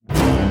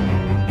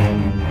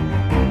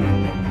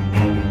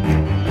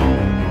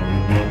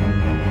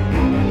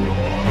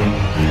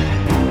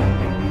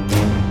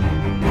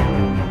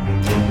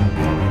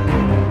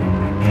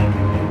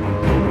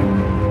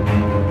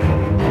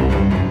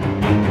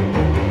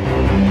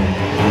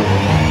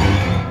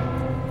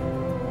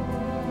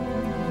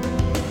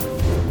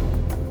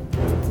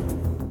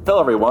Hello,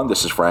 everyone.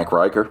 This is Frank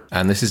Riker.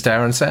 And this is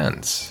Darren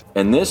Sands.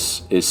 And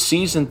this is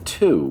Season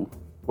 2,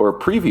 or a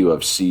preview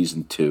of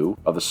Season 2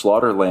 of the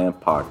Slaughterland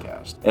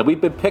podcast. And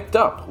we've been picked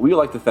up. We would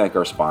like to thank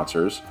our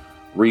sponsors,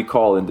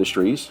 Recall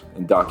Industries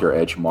and Dr.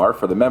 Edgemar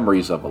for the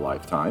memories of a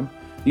lifetime,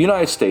 the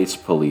United States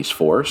Police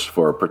Force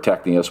for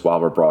protecting us while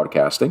we're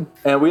broadcasting,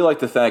 and we like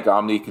to thank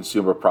Omni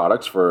Consumer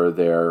Products for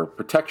their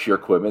protection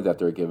equipment that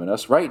they're giving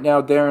us. Right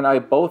now, Darren and I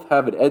both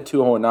have an Ed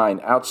 209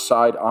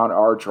 outside on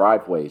our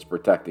driveways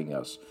protecting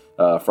us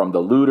from the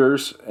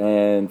looters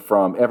and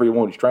from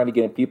everyone who's trying to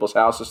get in people's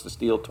houses to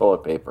steal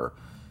toilet paper.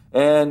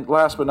 And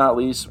last but not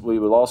least, we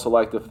would also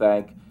like to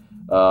thank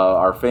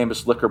our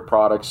famous liquor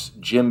products,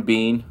 Jim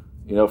Beam,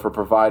 for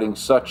providing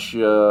such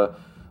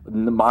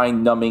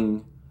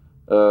mind-numbing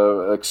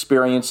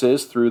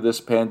experiences through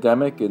this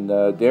pandemic. And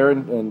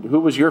Darren, and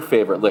who was your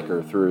favorite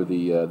liquor through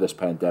this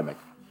pandemic?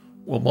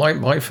 Well,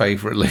 my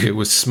favorite liquor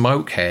was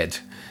Smokehead,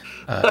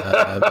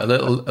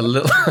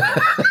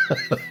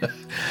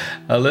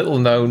 a little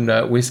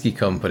known whiskey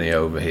company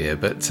over here.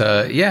 But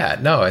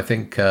I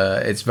think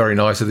it's very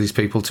nice of these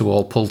people to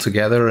all pull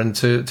together and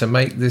to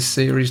make this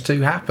series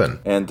 2 happen.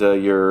 And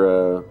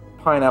your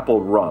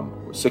pineapple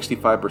rum was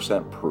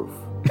 65% proof.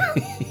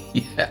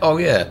 Yeah. Oh,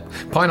 yeah.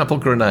 Pineapple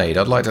Grenade.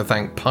 I'd like to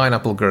thank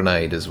Pineapple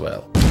Grenade as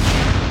well.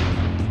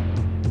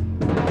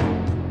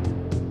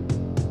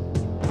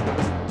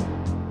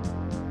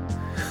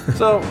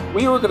 So,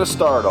 we were going to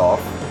start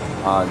off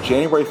on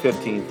January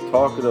 15th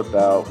talking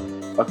about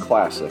a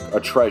classic, a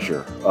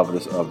treasure of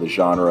the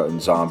genre in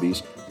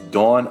zombies,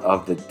 Dawn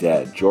of the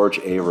Dead, George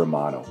A.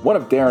 Romano. One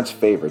of Darren's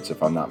favorites,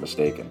 if I'm not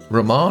mistaken.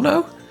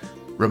 Romano.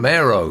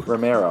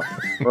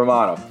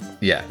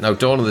 Yeah, no,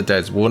 Dawn of the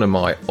Dead's one of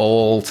my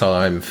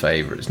all-time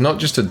favourites. Not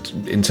just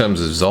in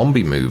terms of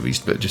zombie movies,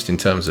 but just in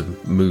terms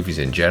of movies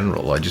in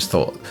general. I just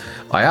thought,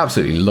 I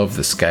absolutely love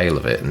the scale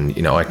of it,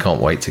 and I can't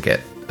wait to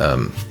get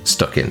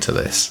stuck into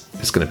this.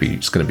 It's gonna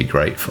be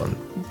great fun.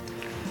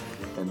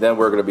 And then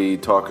we're gonna be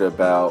talking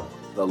about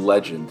a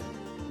legend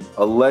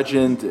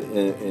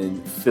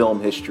in film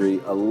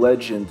history, a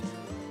legend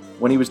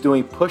when he was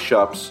doing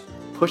push-ups,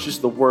 pushes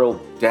the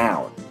world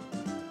down,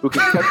 who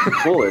can catch the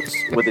bullets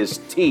with his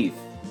teeth.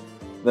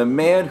 The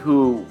man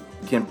who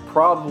can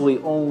probably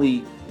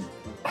only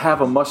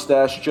have a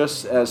mustache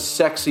just as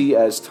sexy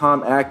as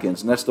Tom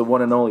Atkins, and that's the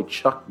one and only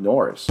Chuck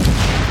Norris.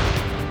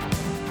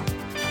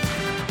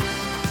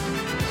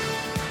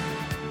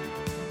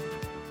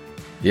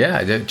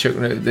 Yeah,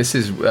 this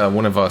is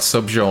one of our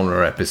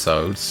subgenre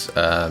episodes.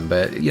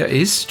 But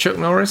is Chuck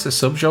Norris a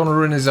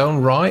subgenre in his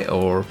own right,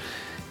 or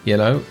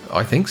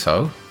I think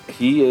so.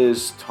 He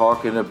is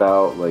talking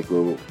about,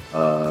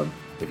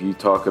 if you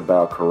talk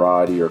about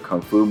karate or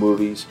kung fu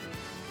movies,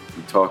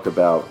 you talk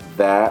about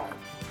that,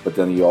 but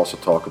then you also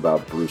talk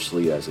about Bruce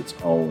Lee as its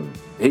own.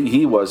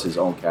 He was his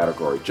own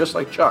category, just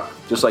like Chuck.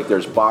 Just like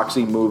there's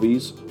boxing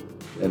movies,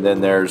 and then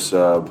there's...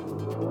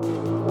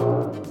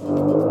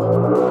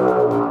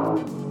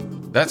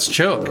 That's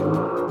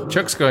Chuck.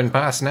 Chuck's going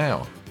past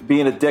now.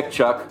 Being a dick,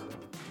 Chuck.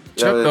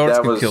 Chuck Norris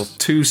can kill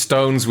 2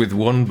 stones with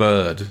 1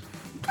 bird.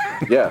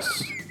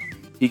 Yes.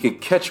 He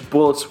could catch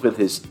bullets with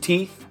his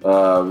teeth.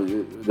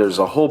 There's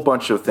a whole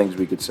bunch of things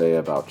we could say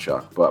about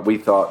Chuck, but we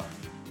thought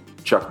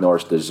Chuck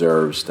Norris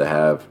deserves to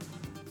have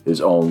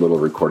his own little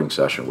recording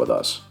session with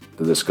us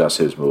to discuss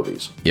his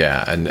movies.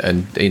 Yeah,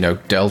 and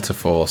Delta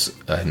Force,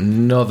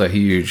 another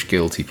huge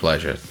guilty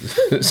pleasure.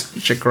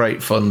 Such a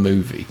great fun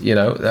movie.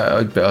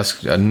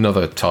 That's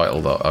another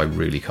title that I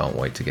really can't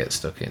wait to get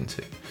stuck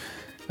into.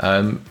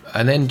 And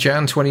then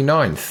Jan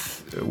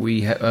 29th,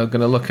 we are going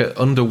to look at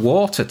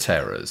Underwater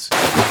Terrors.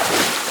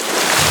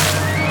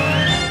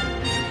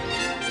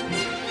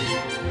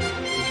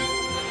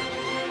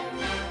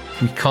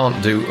 We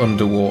can't do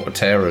Underwater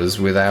Terrors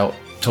without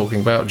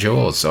talking about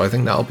Jaws, so I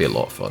think that'll be a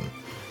lot of fun.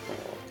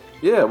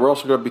 Yeah, we're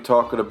also going to be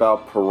talking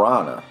about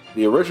Piranha,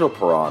 the original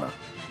Piranha,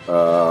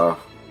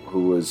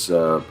 who was,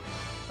 I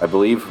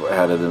believe,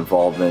 had an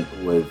involvement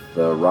with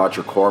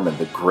Roger Corman,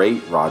 the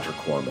great Roger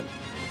Corman.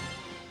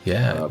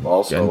 Yeah,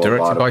 also and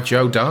directed by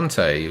Joe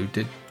Dante, who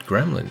did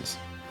Gremlins.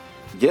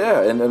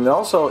 Yeah, and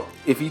also,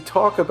 if you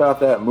talk about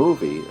that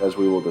movie, as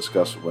we will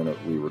discuss when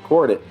we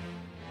record it,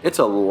 it's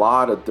a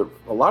lot of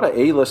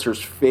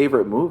A-listers'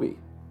 favorite movie.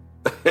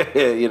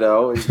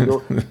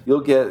 You'll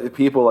get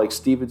people like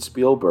Steven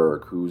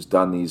Spielberg, who's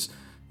done these,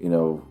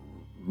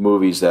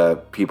 movies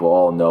that people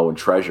all know and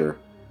treasure.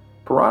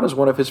 Piranha's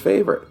one of his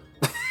favorite.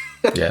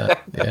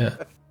 Yeah.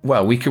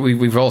 Well,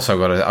 we've also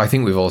got to. I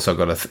think we've also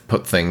got to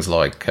put things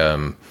like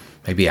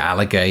maybe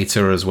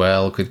Alligator as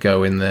well could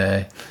go in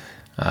there.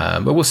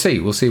 But we'll see.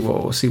 We'll see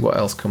what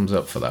else comes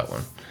up for that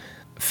one.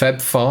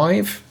 Feb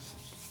 5.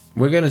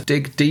 We're going to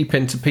dig deep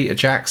into Peter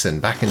Jackson,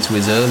 back into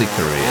his early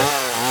career,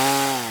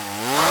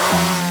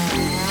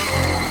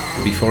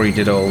 before he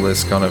did all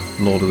this kind of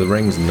Lord of the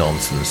Rings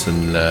nonsense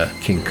and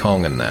King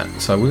Kong and that.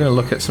 So we're going to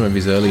look at some of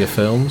his earlier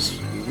films.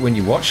 When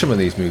you watch some of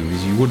these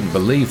movies, you wouldn't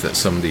believe that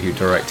somebody who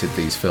directed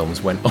these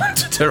films went on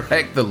to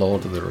direct the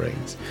Lord of the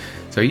Rings.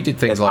 So he did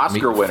things like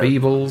Meet the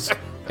Feebles.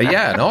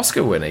 Yeah, an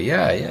Oscar winner.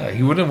 Yeah.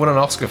 He wouldn't have won an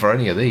Oscar for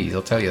any of these,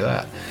 I'll tell you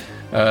that.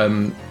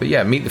 But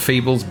yeah, Meet the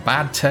Feebles,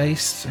 Bad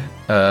Taste,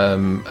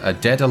 A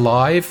Dead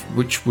Alive,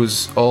 which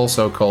was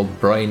also called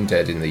Brain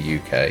Dead in the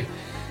UK.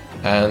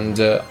 And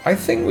I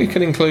think we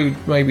can include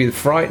maybe The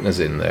Frighteners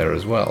in there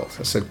as well.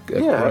 That's a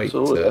great...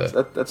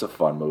 absolutely. That's a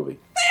fun movie.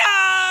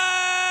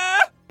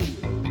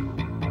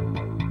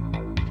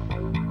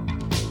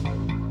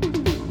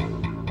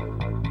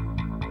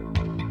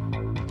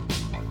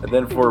 And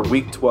then for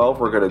week 12,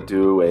 we're going to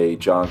do a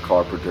John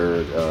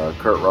Carpenter,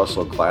 Kurt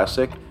Russell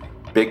classic,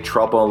 Big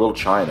Trouble in Little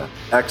China.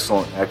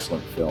 Excellent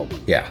film.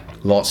 Yeah,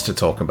 lots to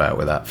talk about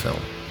with that film.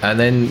 And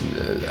then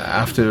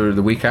after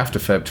the week after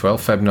Feb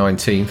 12th, Feb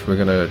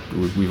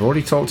 19th, we've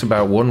already talked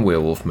about one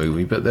werewolf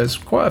movie, but there's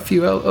quite a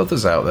few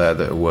others out there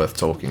that are worth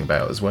talking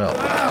about as well.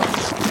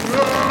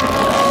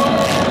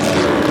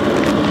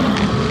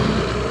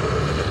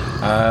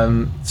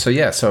 So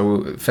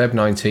Feb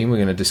 19, we're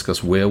going to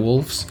discuss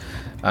werewolves,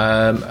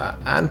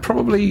 and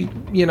probably,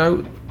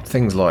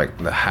 things like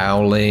The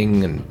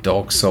Howling and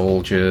Dog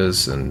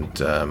Soldiers and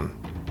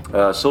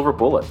Silver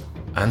Bullet.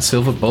 And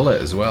Silver Bullet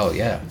as well,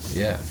 yeah.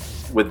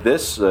 With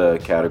this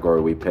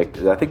category we picked,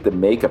 I think the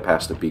makeup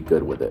has to be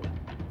good with it.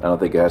 I don't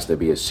think it has to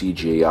be a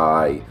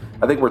CGI.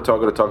 I think we're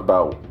going to talk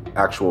about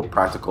actual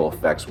practical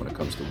effects when it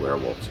comes to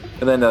werewolves.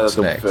 And then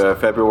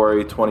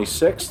February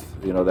 26th,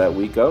 that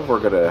week of,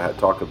 we're going to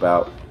talk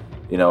about,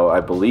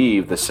 I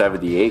believe, the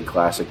 78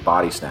 classic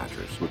Body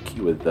Snatchers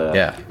with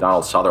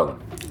Donald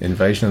Sutherland.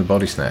 Invasion of the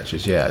Body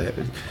Snatchers, yeah.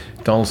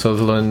 Donald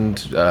Sutherland,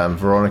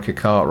 Veronica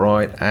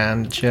Cartwright,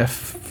 and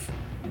Jeff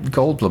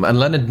Goldblum, and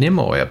Leonard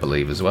Nimoy, I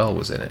believe, as well,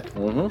 was in it.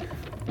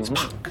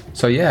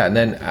 So yeah, and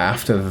then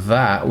after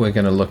that, we're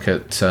going to look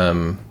at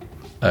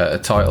a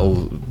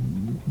title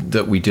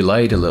that we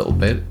delayed a little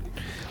bit,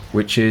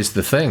 which is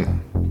The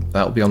Thing.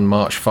 That'll be on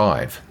March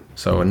 5.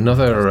 So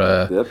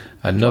another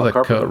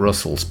Kurt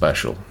Russell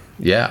special.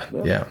 Yeah.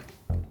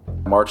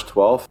 March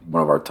 12th,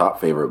 one of our top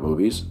favorite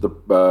movies, The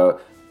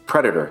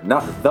Predator.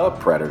 Not The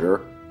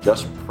Predator,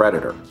 just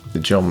Predator. The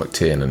John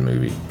McTiernan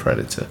movie,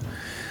 Predator.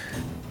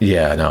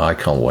 Yeah, no, I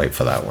can't wait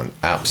for that one.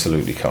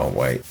 Absolutely can't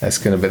wait.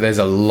 There's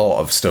a lot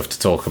of stuff to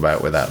talk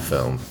about with that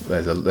film.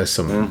 There's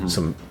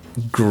some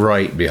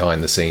great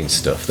behind the scenes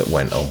stuff that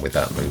went on with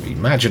that movie.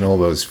 Imagine all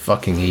those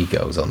fucking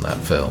egos on that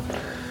film.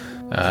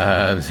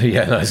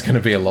 It's going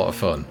to be a lot of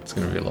fun.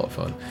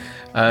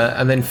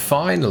 And then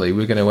finally,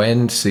 we're going to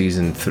end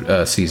season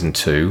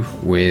 2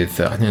 with...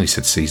 I nearly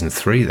said season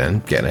 3 then,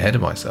 getting ahead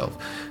of myself.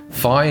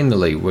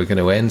 Finally, we're going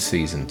to end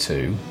season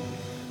 2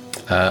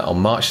 on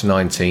March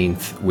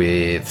 19th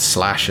with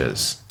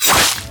slashers.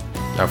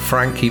 Now,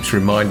 Frank keeps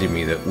reminding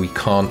me that we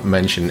can't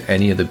mention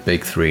any of the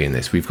big three in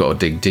this. We've got to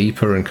dig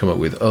deeper and come up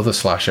with other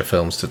slasher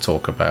films to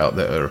talk about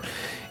that are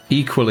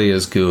equally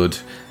as good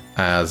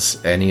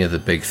as any of the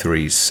big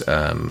three's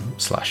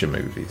slasher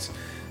movies.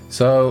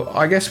 So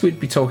I guess we'd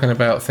be talking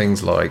about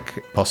things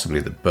like possibly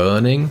The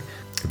Burning,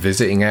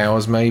 Visiting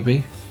Hours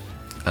maybe.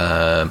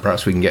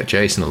 Perhaps we can get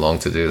Jason along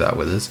to do that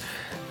with us.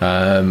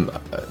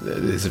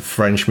 There's a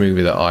French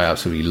movie that I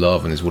absolutely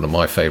love and is one of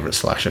my favourite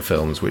slasher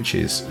films, which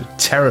is a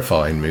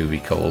terrifying movie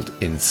called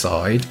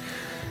Inside.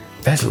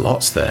 There's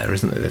lots there,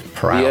 isn't there? There's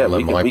Prowler,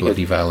 My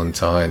Bloody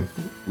Valentine.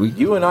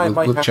 You and I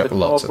might have to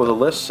come up with a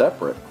list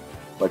separate,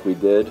 like we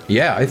did.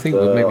 Yeah, I think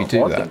we'll maybe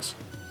do that.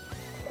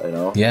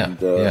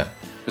 Yeah.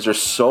 Because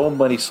there's so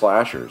many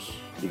slashers.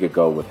 You could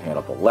go with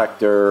Hannibal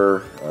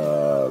Lecter.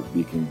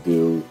 You can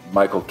do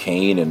Michael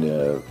Caine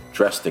in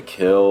Dress to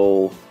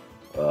Kill.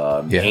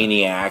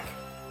 Maniac.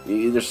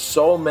 There's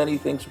so many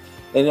things,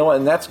 and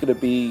and that's going to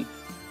be.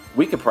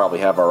 We could probably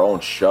have our own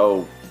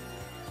show,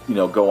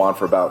 go on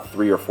for about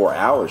 3 or 4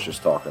 hours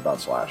just talking about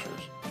slashers.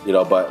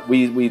 But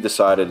we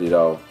decided,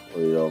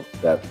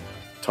 that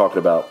talking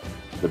about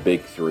the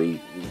big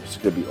three is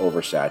going to be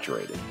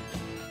oversaturated,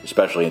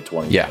 especially in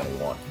 2021.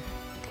 Yeah.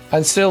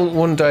 And still,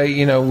 one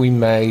day, we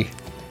may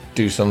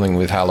do something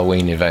with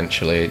Halloween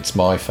eventually. It's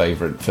my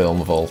favourite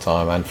film of all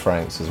time, and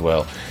Frank's as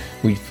well.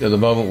 At the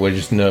moment, we're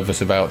just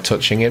nervous about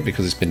touching it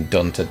because it's been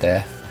done to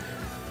death.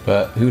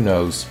 But who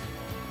knows?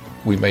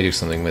 We may do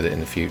something with it in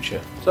the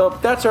future. So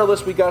that's our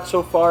list we got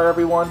so far,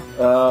 everyone.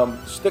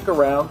 Stick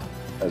around,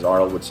 as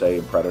Arnold would say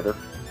in Predator.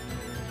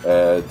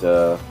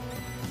 And,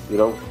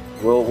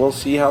 we'll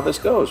see how this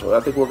goes.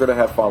 I think we're going to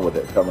have fun with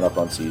it coming up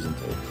on season 2.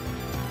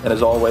 And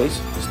as always,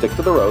 stick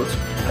to the roads.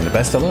 And the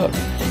best of luck.